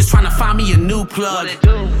old bridges, trying to find me a new plug.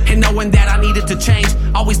 And knowing that I needed to change,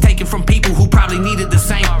 always taking from people who probably needed the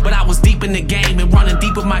same. But I was deep in the game and running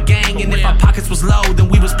deep with my gang. And if our pockets was low, then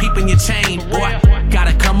we was peeping your chain. Boy,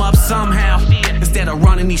 gotta come up somehow. Instead of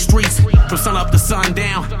running these streets from sun up to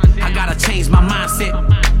sundown, I gotta change my mindset.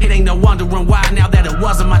 It ain't no wondering why now that it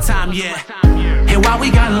wasn't my time yet. And why we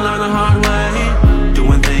gotta learn the hard way,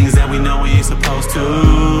 doing things that we know we ain't supposed to.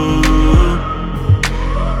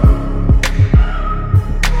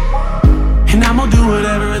 And I'm gonna do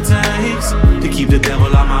whatever it takes to keep the devil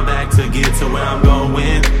on my back to get to where I'm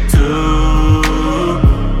going to.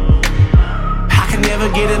 I can never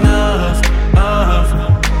get enough of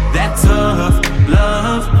that tough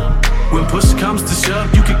love. When push comes to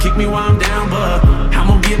shove, you can kick me while I'm down, but I'm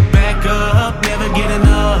gonna get back up. Never get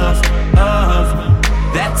enough of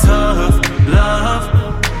that tough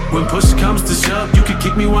love. When push comes to shove, you can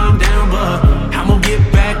kick me while I'm down, but I'm gonna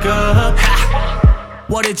get back up. Ha!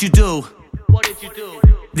 What did you do? What did you do?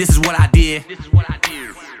 This is what I did. This is what I did.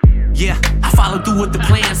 Yeah, I followed through with the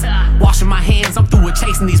plans. Washing my hands, I'm through with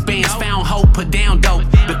chasing these bands. Found hope, put down dope,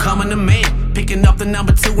 becoming a man. Picking up the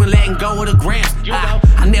number 2 and letting go of the grams.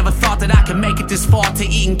 I never thought that I could make it this far, to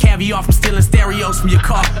eating caviar from stealing stereos from your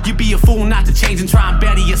car. You be a fool not to change and try and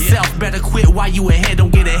better yourself. Better quit while you ahead,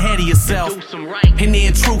 don't get ahead of yourself. And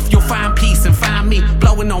in truth, you'll find peace and find me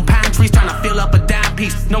blowing on pine trees, trying to fill up a dime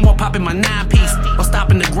piece. No more popping my 9-piece or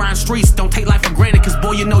stopping the grind streets. Don't take life for granted, cause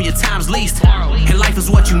boy, you know your time's least. And life is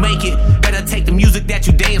what you make it. Better take the music that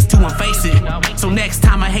you dance to and face it. So next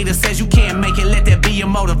time a hater says you can't make it, let that be your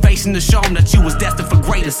motivation to show them that you was destined for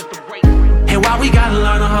greatness. And why we gotta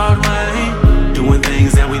learn the hard way, doing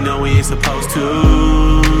things that we know we ain't supposed to.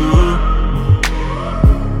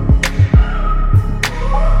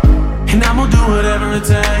 And I'm gonna do whatever it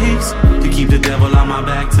takes to keep the devil on my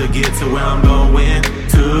back to get to where I'm going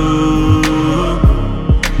to.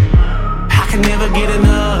 I can never get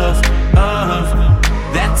enough of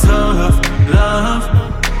that tough love.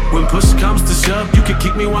 When push comes to shove, you can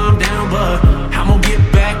kick me while I'm down, but I'm gonna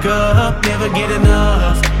get back up. Never get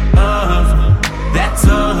enough of that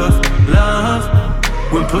tough love.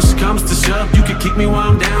 When push comes to shove, you can kick me while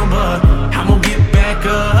I'm down, but I'm gonna get back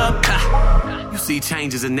up. Ha. You see,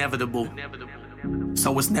 change is inevitable,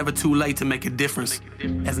 so it's never too late to make a difference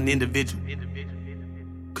as an individual.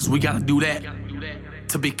 Cause we gotta do that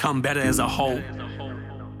to become better as a whole.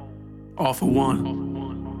 All for one,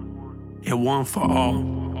 and one for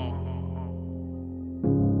all.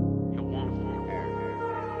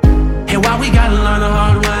 And why we gotta learn the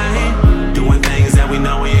hard way, doing things that we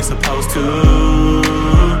know we ain't supposed to.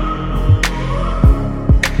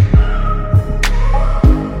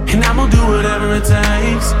 And I'm gonna do whatever it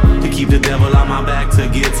takes to keep the devil on my back to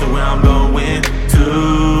get to where I'm going to.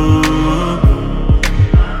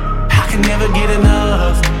 I can never get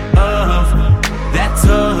enough of that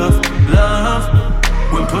tough love.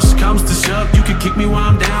 When push comes to shove, you can kick me while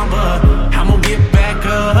I'm down, but I'm gonna get back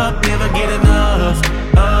up. Never get enough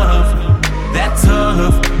of that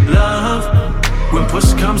tough love. When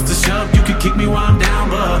push comes to shove, you can kick me while I'm down,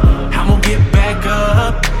 but